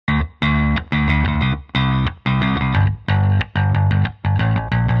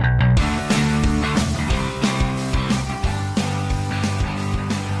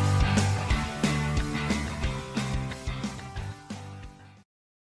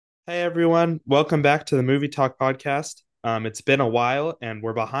Hey everyone, welcome back to the Movie Talk podcast. It's been a while and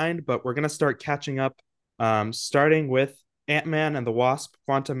we're behind, but we're gonna start catching up. Starting with Ant-Man and the Wasp: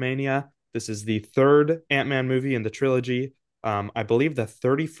 Quantumania. This is the third Ant-Man movie in the trilogy. I believe the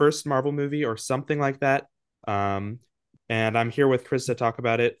 31st Marvel movie or something like that. Um, and I'm here with Chris to talk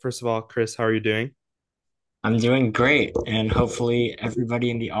about it. First of all, Chris, how are you doing? I'm doing great, and hopefully everybody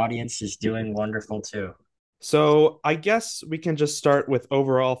in the audience is doing wonderful too. So I guess we can just start with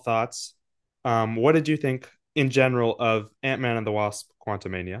overall thoughts. What did you think in general of Ant-Man and the Wasp: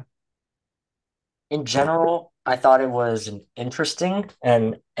 Quantumania? In general, I thought it was an interesting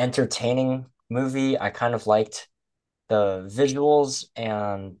and entertaining movie. I kind of liked the visuals,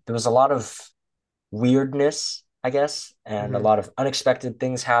 and there was a lot of weirdness, I guess, and a Mhm. lot of unexpected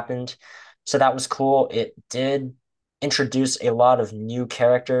things happened. So that was cool. It did introduce a lot of new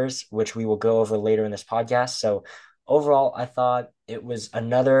characters, which we will go over later in this podcast. So overall, I thought it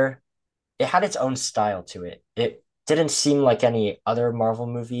had its own style to it. It didn't seem like any other Marvel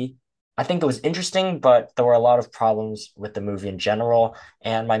movie. I think it was interesting, but there were a lot of problems with the movie in general.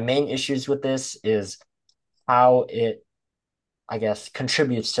 And my main issues with this is how it, I guess,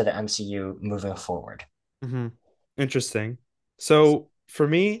 contributes to the MCU moving forward. Hmm. Interesting. So for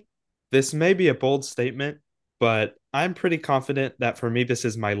me, this may be a bold statement, but I'm pretty confident that for me, this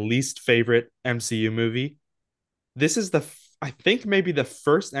is my least favorite MCU movie. This is I think maybe the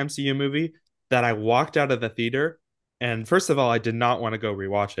first MCU movie that I walked out of the theater. And first of all, I did not want to go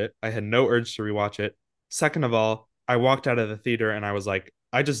rewatch it. I had no urge to rewatch it. Second of all, I walked out of the theater and I was like,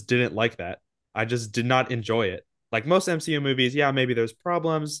 I just didn't like that. I just did not enjoy it. Like most MCU movies, yeah, maybe there's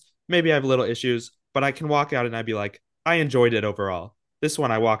problems, maybe I have little issues, but I can walk out and I'd be like, I enjoyed it overall. This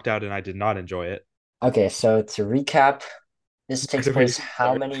one I walked out and I did not enjoy it. Okay, so to recap, this Where takes do we place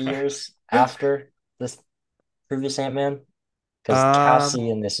how start? many years after this previous Ant-Man? Because Um, Cassie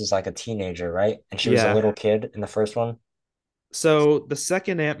in this is like a teenager, right? And she was a yeah. little kid in the first one. So the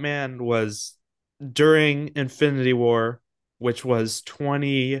second Ant-Man was during Infinity War, which was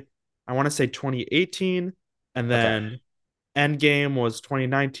 20, I want to say 2018, and Okay, then Endgame was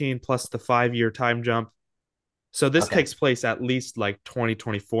 2019 plus the 5 year time jump. So this okay, takes place at least like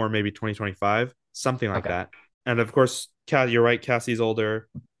 2024, maybe 2025, something like okay. that. And of course, you're right, Cassie's older,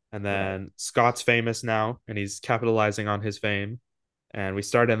 and Right. then Scott's famous now, and he's capitalizing on his fame. And we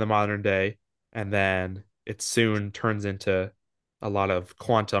start in the modern day, and then it soon turns into a lot of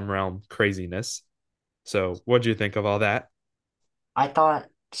quantum realm craziness. So, what do you think of all that? I thought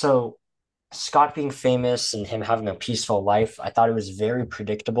so. Scott being famous and him having a peaceful life, I thought it was very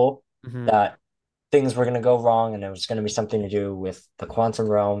predictable Hmm. that things were going to go wrong and it was going to be something to do with the quantum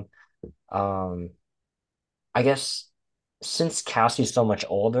realm. Um, I guess since Cassie's so much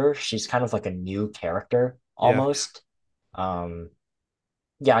older, she's kind of like a new character Yeah. almost. Um,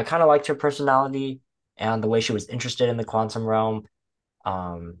 yeah, I kind of liked her personality and the way she was interested in the quantum realm.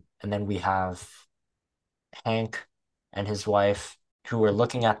 And then we have Hank and his wife who were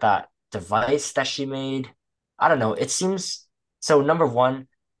looking at that device that she made. I don't know. It seems so. Number one,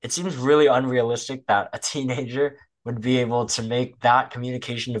 it seems really unrealistic that a teenager would be able to make that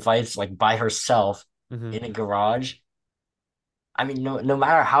communication device like by herself Hmm. in a garage. I mean, no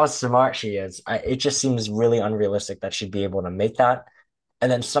matter how smart she is, it just seems really unrealistic that she'd be able to make that.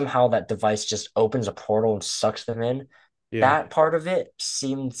 And then somehow that device just opens a portal and sucks them in. Yeah. That part of it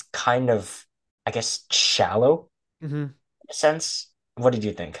seems kind of, I guess, shallow Hmm. sense. What did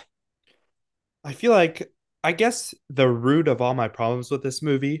you think? I feel like, I guess the root of all my problems with this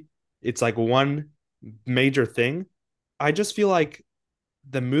movie, it's like one major thing. I just feel like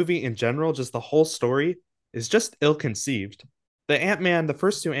the movie in general, just the whole story, is just ill-conceived. The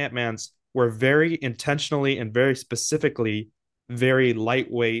first two Ant-Mans were very intentionally and very specifically very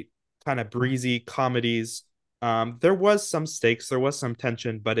lightweight, kind of breezy comedies. There was some stakes, there was some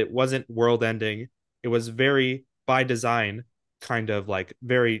tension, but it wasn't world-ending. It was very by design, kind of like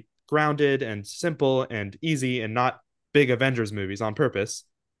very grounded and simple and easy and not big Avengers movies on purpose.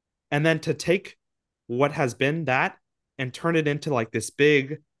 And then to take what has been that and turn it into like this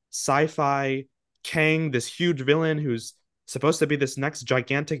big sci-fi Kang, this huge villain who's supposed to be this next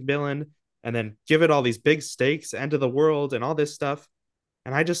gigantic villain, and then give it all these big stakes, end of the world, and all this stuff.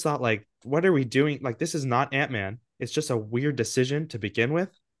 And I just thought, like, what are we doing? Like, this is not Ant-Man. It's just a weird decision to begin with.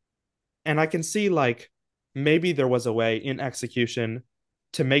 And I can see like maybe there was a way in execution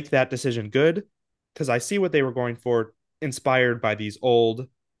to make that decision good because I see what they were going for, inspired by these old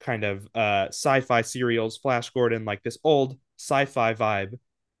kind of sci-fi serials, Flash Gordon, like this old sci-fi vibe.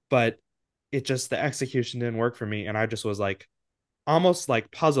 But it just the execution didn't work for me, and I just was like almost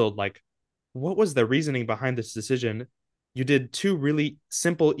like puzzled, like what was the reasoning behind this decision? You did two really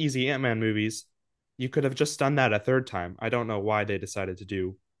simple, easy Ant-Man movies. You could have just done that a third time. I don't know why they decided to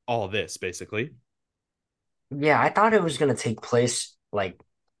do all this, basically. Yeah, I thought it was gonna take place like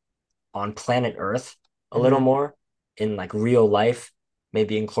on planet Earth a little Mm-hmm. more in like real life,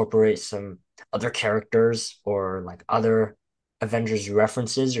 maybe incorporate some other characters or like other Avengers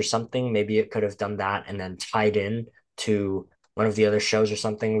references or something. Maybe it could have done that and then tied in to one of the other shows or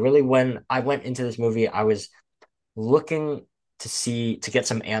something. Really, when I went into this movie, I was looking to get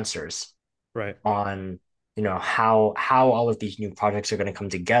some answers Right. on how all of these new projects are going to come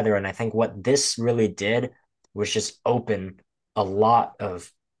together. And I think what this really did was just open a lot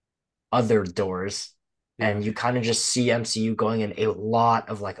of other doors, Yeah. and you kind of just see MCU going in a lot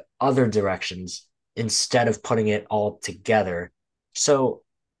of like other directions instead of putting it all together. So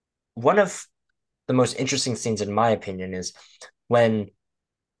one of the most interesting scenes in my opinion is when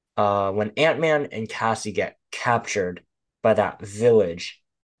when Ant-Man and Cassie get captured by that village,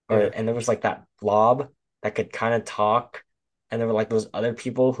 or Yeah. and there was like that blob that could kind of talk, and there were like those other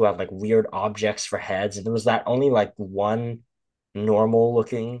people who had like weird objects for heads, and there was that only like one normal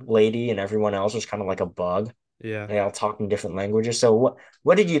looking lady, and everyone else was kind of like a bug. Yeah. And they all talk in different languages. So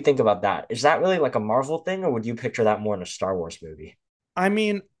what did you think about that? Is that really like a Marvel thing, or would you picture that more in a Star Wars movie? I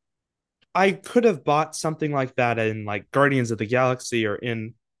mean, I could have bought something like that in like Guardians of the Galaxy or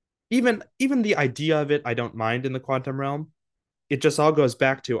in even the idea of it, I don't mind in the quantum realm. It just all goes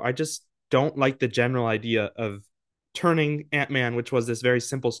back to I just don't like the general idea of turning Ant-Man, which was this very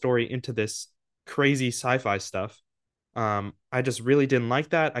simple story, into this crazy sci-fi stuff. I just really didn't like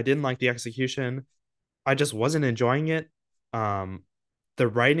that. I didn't like the execution. I just wasn't enjoying it. Um, the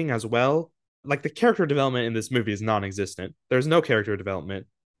writing as well, like the character development in this movie is non-existent. There's no character development.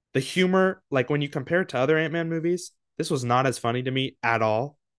 The humor, like when you compare it to other Ant-Man movies, this was not as funny to me at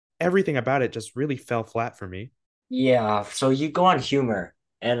all. Everything about it just really fell flat for me. Yeah, so you go on humor,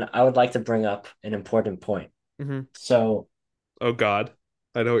 and I would like to bring up an important point. Mm-hmm. So, Oh God,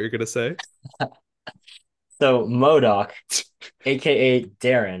 I know what you're gonna say. so Modoc, aka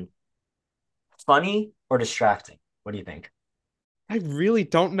Darren, funny or distracting? What do you think? I really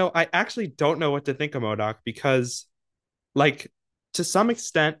don't know. I actually don't know what to think of Modoc because, like, to some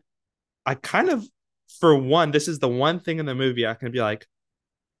extent, I kind of, for one, this is the one thing in the movie I can be like,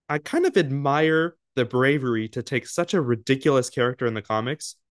 I kind of admire the bravery to take such a ridiculous character in the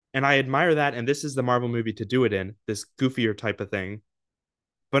comics. And I admire that. And this is the Marvel movie to do it in this goofier type of thing.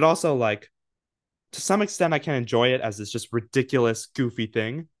 But also, like, to some extent, I can enjoy it as this just ridiculous, goofy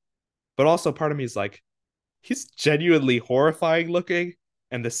thing. But also, part of me is like, he's genuinely horrifying looking.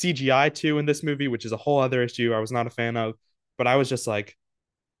 And the CGI too in this movie, which is a whole other issue I was not a fan of. But I was just like,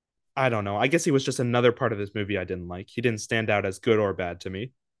 I don't know. I guess he was just another part of this movie I didn't like. He didn't stand out as good or bad to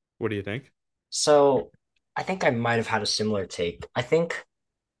me. What do you think? So, I think I might have had a similar take. I think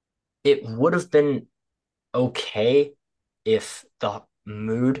it would have been okay if the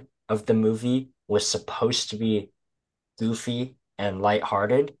mood of the movie was supposed to be goofy and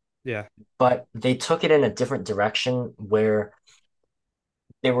lighthearted, Yeah, but they took it in a different direction where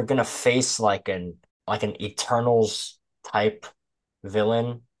they were gonna face like an Eternals type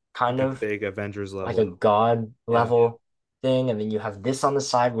villain, kind like a of big Avengers like a level. god Yeah, level thing, and then you have this on the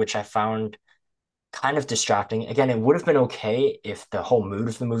side, which I found kind of distracting. Again, it would have been okay if the whole mood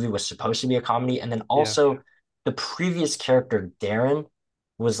of the movie was supposed to be a comedy, and then yeah. also the previous character Darren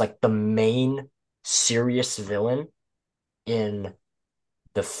was like the main serious villain in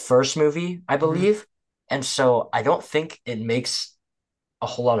the first movie, I Hmm. believe. And so I don't think it makes a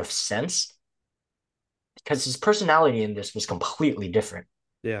whole lot of sense because his personality in this was completely different.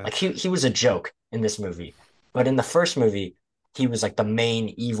 Yeah. Like he was a joke in this movie, but in the first movie, he was like the main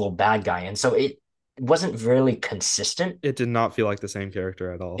evil bad guy, and so it wasn't really consistent. It did not feel like the same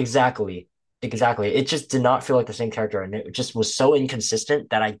character at all. Exactly, exactly. It just did not feel like the same character, and it just was so inconsistent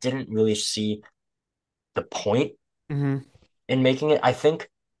that I didn't really see the point Hmm. in making it. I think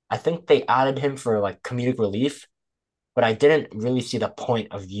they added him for like comedic relief, but I didn't really see the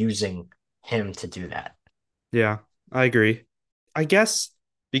point of using him to do that. Yeah, I agree. I guess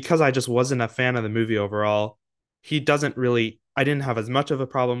because I just wasn't a fan of the movie overall, he doesn't really, I didn't have as much of a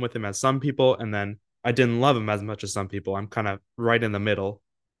problem with him as some people, and then I didn't love him as much as some people. I'm kind of right in the middle.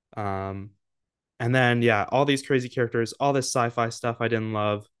 Um, and then, yeah, all these crazy characters, all this sci-fi stuff I didn't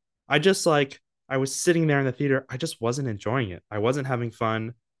love. I just like, I was sitting there in the theater, I just wasn't enjoying it. I wasn't having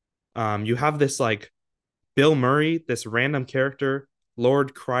fun. You have this like Bill Murray, this random character,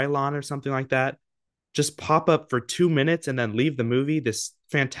 Lord Krylon or something like that, just pop up for 2 minutes and then leave the movie. This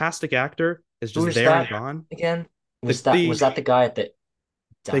fantastic actor is Who just is there and that gone. again? The Was that the guy at the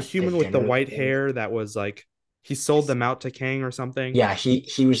the human with the dinner white thing? hair that was like he sold them out to Kang or something, Yeah,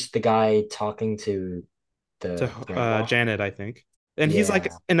 he was the guy talking to to the grandma. Janet, I think. And he's like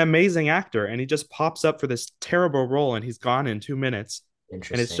Yeah, an amazing actor, and he just pops up for this terrible role, and he's gone in 2 minutes, and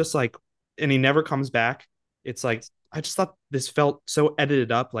it's interesting. just like, and he never comes back. It's like I just thought this felt so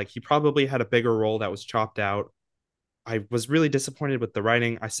edited up. Like he probably had a bigger role that was chopped out. I was really disappointed with the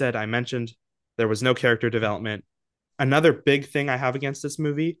writing. I mentioned there was no character development. Another big thing I have against this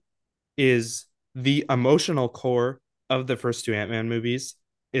movie is the emotional core of the first two Ant-Man movies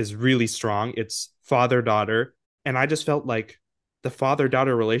is really strong. It's father-daughter, and I just felt like the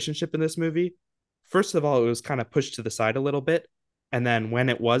father-daughter relationship in this movie, first of all, it was kind of pushed to the side a little bit, and then when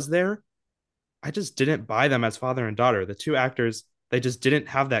it was there, I just didn't buy them as father and daughter. The two actors, they just didn't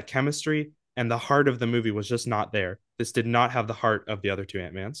have that chemistry, and the heart of the movie was just not there. This did not have the heart of the other two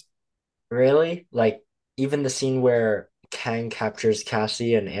Ant-Mans. Really? Like even the scene where Kang captures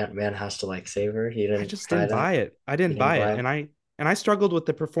Cassie and Ant-Man has to like save her, he I didn't just buy didn't that. buy it. I He didn't didn't buy it. buy it. And I struggled with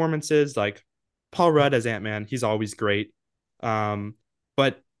the performances like Paul Rudd as Ant-Man, he's always great. Um,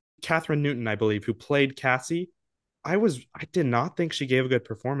 but Catherine Newton, I believe, who played Cassie, I did not think she gave a good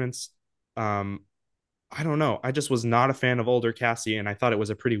performance. Um, I don't know. I just was not a fan of older Cassie, and I thought it was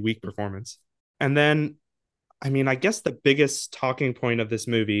a pretty weak performance. And then, I mean, I guess the biggest talking point of this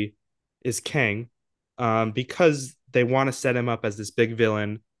movie is Kang, because they want to set him up as this big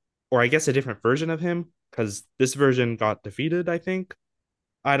villain, or I guess a different version of him, because this version got defeated, I think.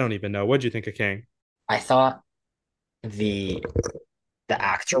 I don't even know. What'd you think of Kang? I thought the the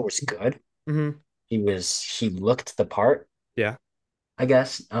actor was good. Hmm. He looked the part, Yeah. I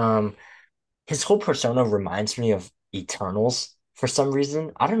guess. His whole persona reminds me of Eternals for some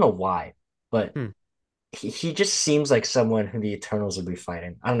reason. I don't know why, but Hmm. he just seems like someone who the Eternals would be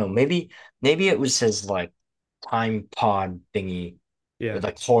fighting. I don't know. Maybe it was his like time pod thingy Yeah. with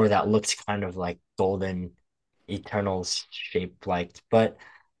like core that looked kind of like golden Eternals shaped like. But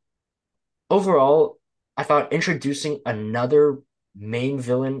overall, I thought introducing another main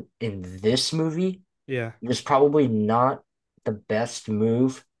villain in this movie Yeah. was probably not the best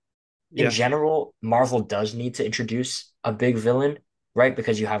move. In Yeah. general, Marvel does need to introduce a big villain, right?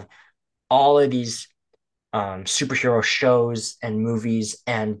 Because you have all of these superhero shows and movies,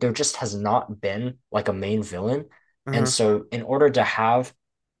 and there just has not been like a main villain. And Uh-huh. so, in order to have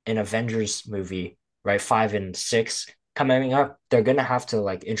an Avengers movie, right, five and six coming up, they're gonna have to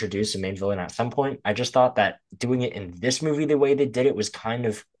like introduce a main villain at some point. I just thought that doing it in this movie the way they did it was kind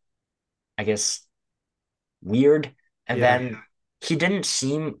of, I guess, weird. And Yeah. then he didn't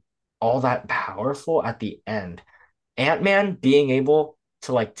seem all that powerful at the end. Ant-Man being able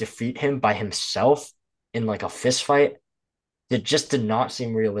to like defeat him by himself in like a fist fight, it just did not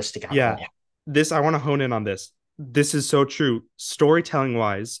seem realistic at Yeah. all. This, I want to hone in on this. This is so true. Storytelling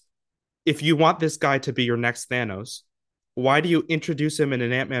wise, if you want this guy to be your next Thanos, why do you introduce him in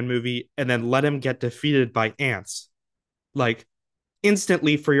an Ant-Man movie and then let him get defeated by ants? Like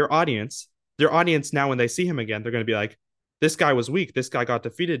instantly for your audience now when they see him again, they're going to be like, this guy was weak. This guy got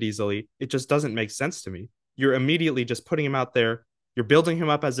defeated easily. It just doesn't make sense to me. You're immediately just putting him out there. You're building him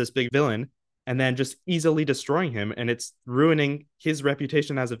up as this big villain and then just easily destroying him. And it's ruining his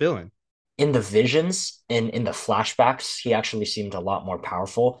reputation as a villain. In the visions, in the flashbacks, he actually seemed a lot more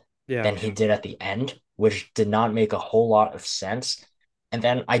powerful Yeah. than he did at the end, which did not make a whole lot of sense. And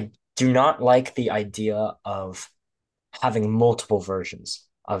then I do not like the idea of having multiple versions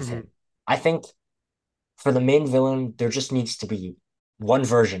of Mm-hmm. him. I think for the main villain, there just needs to be one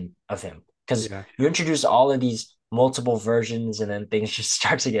version of him because Yeah. you introduce all of these multiple versions and then things just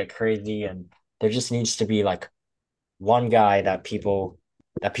start to get crazy and there just needs to be like one guy that people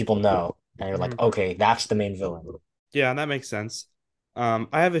know and you're Mm-hmm. like, okay, that's the main villain. Yeah, that makes sense. I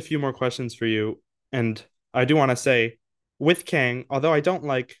have a few more questions for you, and I do want to say, with Kang, although I don't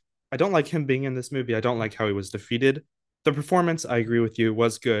like him being in this movie. I don't like how he was defeated. The performance, I agree with you,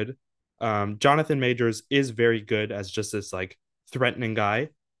 was good. Jonathan Majors is very good as just this like threatening guy.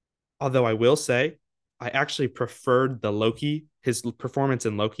 Although I will say, I actually preferred his performance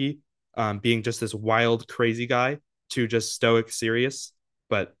in Loki, being just this wild, crazy guy to just stoic, serious.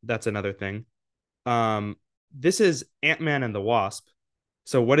 But that's another thing. Um, this is Ant-Man and the Wasp.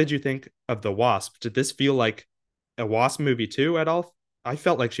 So what did you think of the Wasp? Did this feel like a Wasp movie too at all? I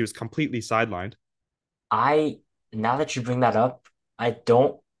felt like she was completely sidelined. I Now that you bring that up, I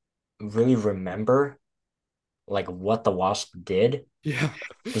don't really remember like what the Wasp did Yeah.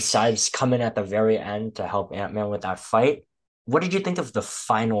 besides coming at the very end to help Ant-Man with that fight. What did you think of the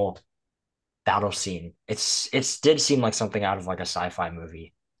final battle scene? It's did seem like something out of like a sci-fi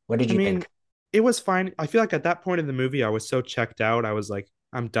movie. What did I you mean, think? it was fine. I feel like at that point in the movie, I was so checked out. I was like,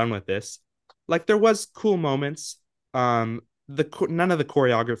 I'm done with this. Like there was cool moments. None of the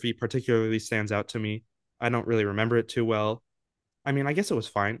choreography particularly stands out to me. I don't really remember it too well. I mean, I guess it was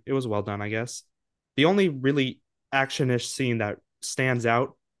fine. It was well done, I guess. The only really actionish scene that stands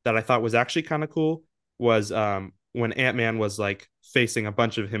out that I thought was actually kind of cool was when Ant-Man was like facing a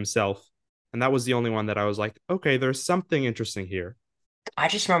bunch of himself. And that was the only one that I was like, okay, there's something interesting here. I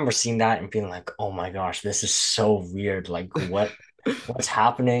just remember seeing that and being like, oh my gosh, this is so weird. Like what's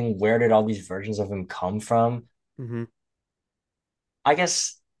happening? Where did all these versions of him come from? Hmm. I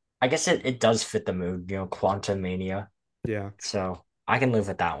guess I guess it does fit the mood, Quantumania. Yeah. So I can live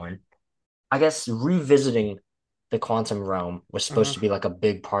with that one. I guess revisiting the quantum realm was supposed Uh-huh. to be like a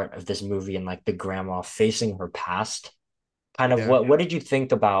big part of this movie and like the grandma facing her past. Kind of Yeah. what did you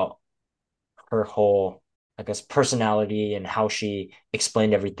think about her whole, I guess, personality and how she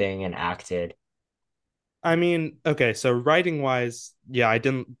explained everything and acted? I mean, okay, so writing wise, yeah, I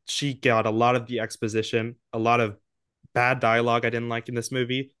didn't she got a lot of the exposition, a lot of bad dialogue I didn't like in this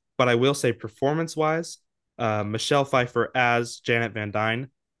movie, but I will say performance wise, Michelle Pfeiffer as Janet Van Dyne,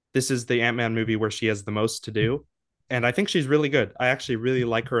 this is the Ant-Man movie where she has the most to do, and I think she's really good. I actually really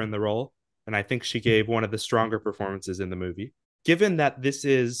like her in the role, and I think she gave one of the stronger performances in the movie. Given that this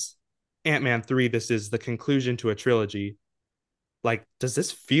is Ant-Man 3, this is the conclusion to a trilogy. Like, does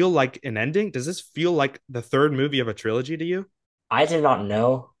this feel like an ending? Does this feel like the third movie of a trilogy to you? I did not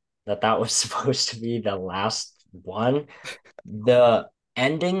know that that was supposed to be the last one. The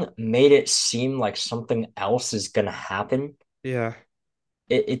ending made it seem like something else is gonna happen. Yeah.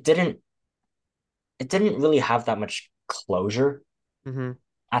 It it didn't it didn't really have that much closure Hmm.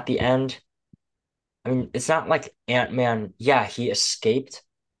 at the end. I mean, it's not like Ant-Man, yeah, he escaped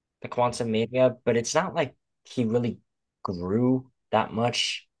the Quantum Mania, but it's not like he really grew that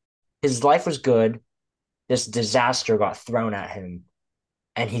much. His life was good. This disaster got thrown at him,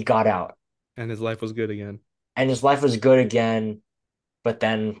 and he got out. And his life was good again. And his life was good again, but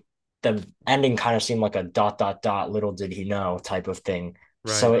then the ending kind of seemed like a dot dot dot, little did he know type of thing.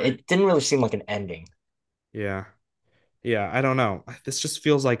 So Right. it didn't really seem like an ending. Yeah. Yeah. I don't know. This just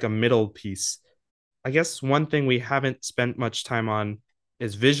feels like a middle piece. I guess one thing we haven't spent much time on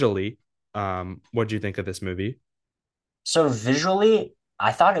is visually. What do you think of this movie? So visually,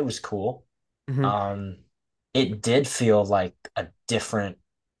 I thought it was cool. Hmm. Um, it did feel like a different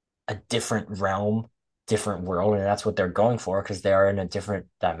realm, different world, and that's what they're going for because they are in a different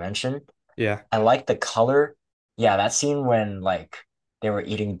dimension. Yeah. I like the color. Yeah, that scene when like they were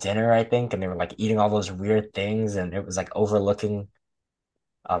eating dinner, I think, and they were like eating all those weird things, and it was like overlooking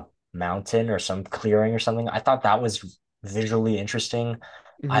a mountain or some clearing or something. I thought that was visually interesting.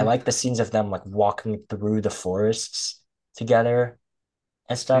 I Hmm. like the scenes of them like walking through the forests together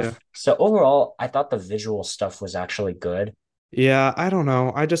and Yeah. stuff. So overall, I thought the visual stuff was actually good. Yeah. I don't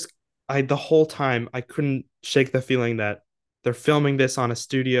know. The whole time, I couldn't shake the feeling that they're filming this on a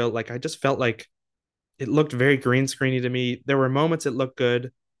studio. Like, I just felt like it looked very green screeny to me. There were moments it looked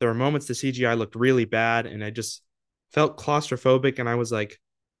good. There were moments the CGI looked really bad, and I just felt claustrophobic. And I was like,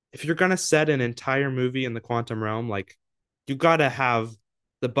 if you're gonna set an entire movie in the quantum realm, like you gotta have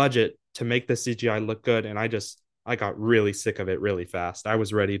the budget to make the CGI look good. And I got really sick of it really fast. I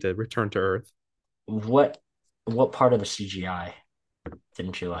was ready to return to Earth. What what part of the CGI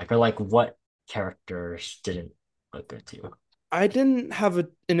didn't you like? Or like what characters didn't look good to you? I didn't have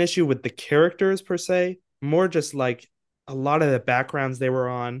an issue with the characters per se, more just like a lot of the backgrounds they were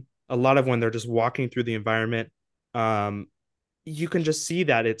on, a lot of when they're just walking through the environment. Um, you can just see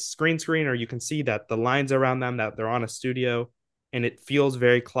that it's screen, or you can see that the lines around them that they're on a studio, and it feels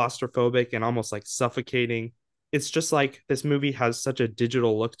very claustrophobic and almost like suffocating. It's just like this movie has such a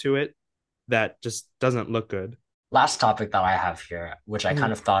digital look to it that just doesn't look good. Last topic that I have here, which I kind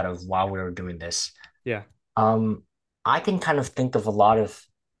Mhm. of thought of while we were doing this. Yeah. Um, I can kind of think of a lot of,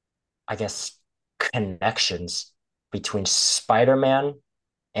 I guess, connections between Spider-Man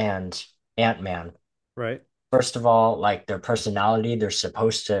and Ant-Man. Right. First of all, like their personality, they're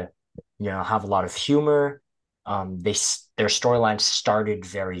supposed to, have a lot of humor. Their storyline started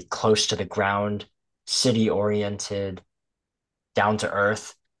very close to the ground, city oriented, down to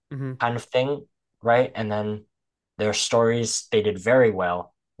earth Hmm. kind of thing, right? And then their stories they did very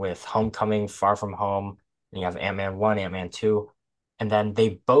well with Homecoming, Far From Home, and you have Ant-Man 1, Ant-Man 2, and then they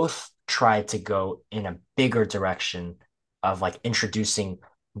both tried to go in a bigger direction of like introducing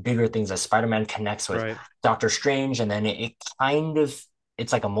bigger things as Spider-Man connects with Right. Doctor Strange, and then it kind of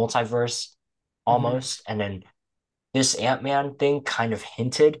it's like a multiverse Hmm. almost, and then this Ant-Man thing kind of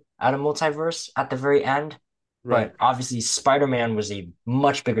hinted at a multiverse at the very end, Right. but obviously Spider-Man was a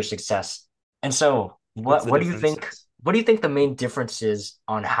much bigger success. And so, What's what the what do you difference? think? what do you think the main difference is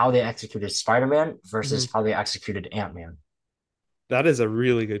on how they executed Spider-Man versus Mhm. how they executed Ant-Man? That is a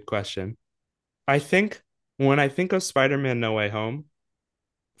really good question. I think when I think of Spider-Man No Way Home,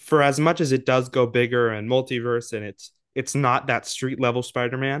 for as much as it does go bigger and multiverse and it's not that street level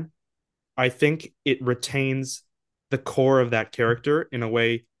Spider-Man, I think it retains the core of that character in a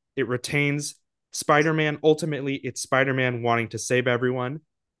way. It retains Spider-Man. Ultimately, it's Spider-Man wanting to save everyone.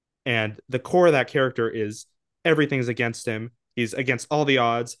 And the core of that character is everything's against him. He's against all the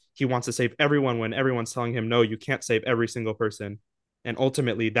odds. He wants to save everyone when everyone's telling him, no, you can't save every single person. And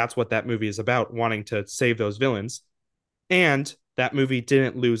ultimately, that's what that movie is about, wanting to save those villains. And that movie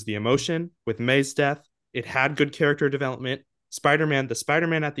didn't lose the emotion with May's death. It had good character development. Spider-Man, the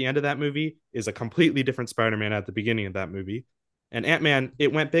Spider-Man at the end of that movie is a completely different Spider-Man at the beginning of that movie. And Ant-Man,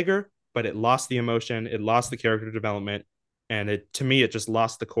 it went bigger, but it lost the emotion, it lost the character development, and it to me it just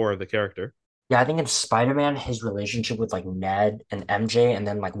lost the core of the character. Yeah, I think in Spider-Man, his relationship with like Ned and MJ, and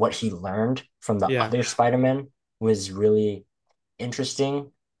then like what he learned from the Yeah. other Spider-Man was really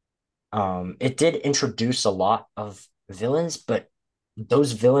interesting. It did introduce a lot of villains, but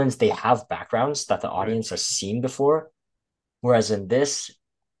those villains they have backgrounds that the Right. audience has seen before. Whereas in this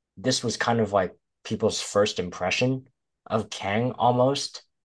was kind of like people's first impression of Kang almost.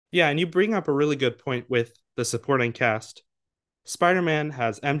 Yeah, and you bring up a really good point with the supporting cast. Spider-Man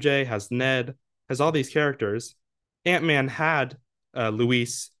has MJ, has Ned, has all these characters. Ant-Man had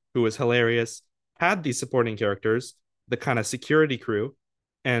Luis, who was hilarious, had these supporting characters, the kind of security crew,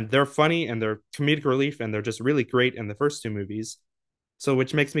 and they're funny and they're comedic relief and they're just really great in the first two movies. So,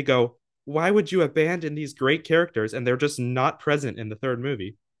 which makes me go, why would you abandon these great characters and they're just not present in the third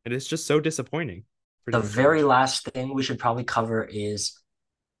movie? And it's just so disappointing, pretty The much in a very nutshell. last thing we should probably cover is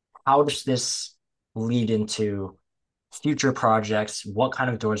how does this lead into future projects? What kind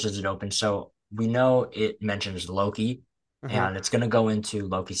of doors does it open? So we know it mentions Loki, Uh-huh. and it's going to go into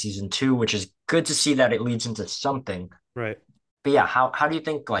Loki season two, which is good to see that it leads into something. Right. But yeah, how do you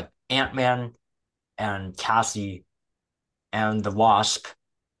think like Ant-Man and Cassie and the Wasp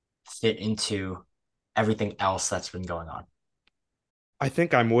fit into everything else that's been going on? I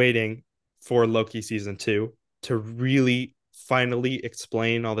think I'm waiting for Loki season two to really finally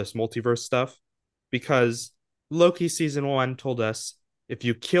explain all this multiverse stuff because Loki season one told us if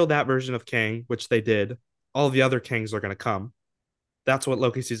you kill that version of Kang, which they did, all the other Kangs are going to come. That's what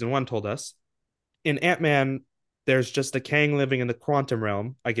Loki season one told us. In Ant-Man, there's just a Kang living in the quantum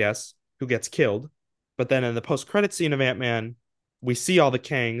realm, I guess, who gets killed. But then in the post-credit scene of Ant-Man, we see all the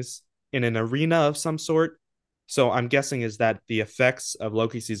Kangs in an arena of some sort. So I'm guessing is that the effects of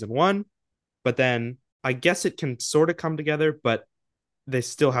Loki season one, but then I guess it can sort of come together, but they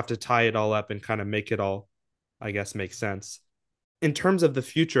still have to tie it all up and kind of make it all, I guess, make sense. In terms of the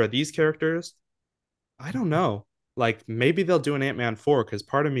future of these characters, I don't know. Like maybe they'll do an Ant-Man 4 because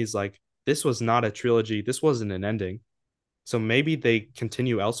part of me is like, this was not a trilogy. This wasn't an ending. So maybe they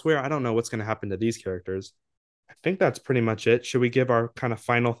continue elsewhere. I don't know what's going to happen to these characters. I think that's pretty much it. Should we give our kind of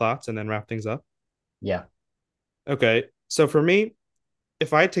final thoughts and then wrap things up? Yeah. Okay. So for me,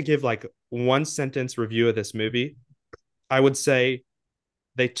 if I had to give like one sentence review of this movie, I would say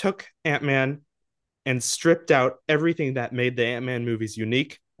they took Ant-Man and stripped out everything that made the Ant-Man movies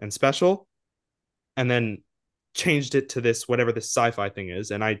unique and special and then changed it to this whatever this sci-fi thing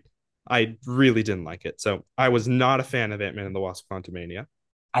is and I really didn't like it. So I was not a fan of Ant-Man and the Wasp: Quantumania.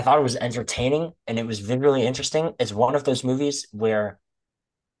 I thought it was entertaining and it was visually interesting. It's one of those movies where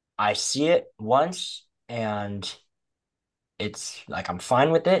I see it once and it's like I'm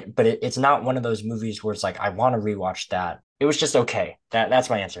fine with it, but it's not one of those movies where it's like I want to rewatch that. It was just okay. That's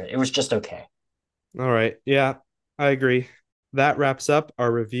my answer. It was just okay. All right. Yeah, I agree. That wraps up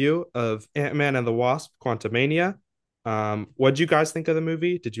our review of Ant-Man and the Wasp: Quantumania. What do you guys think of the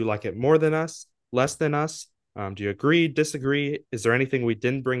movie? Did you like it more than us, less than us? Do you agree, disagree? Is there anything we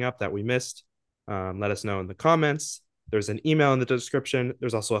didn't bring up that we missed? Let us know in the comments. There's an email in the description.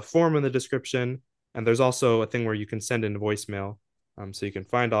 There's also a form in the description. And there's also a thing where you can send in a voicemail. So you can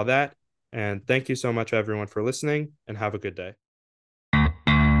find all that. And thank you so much, everyone, for listening, and have a good day.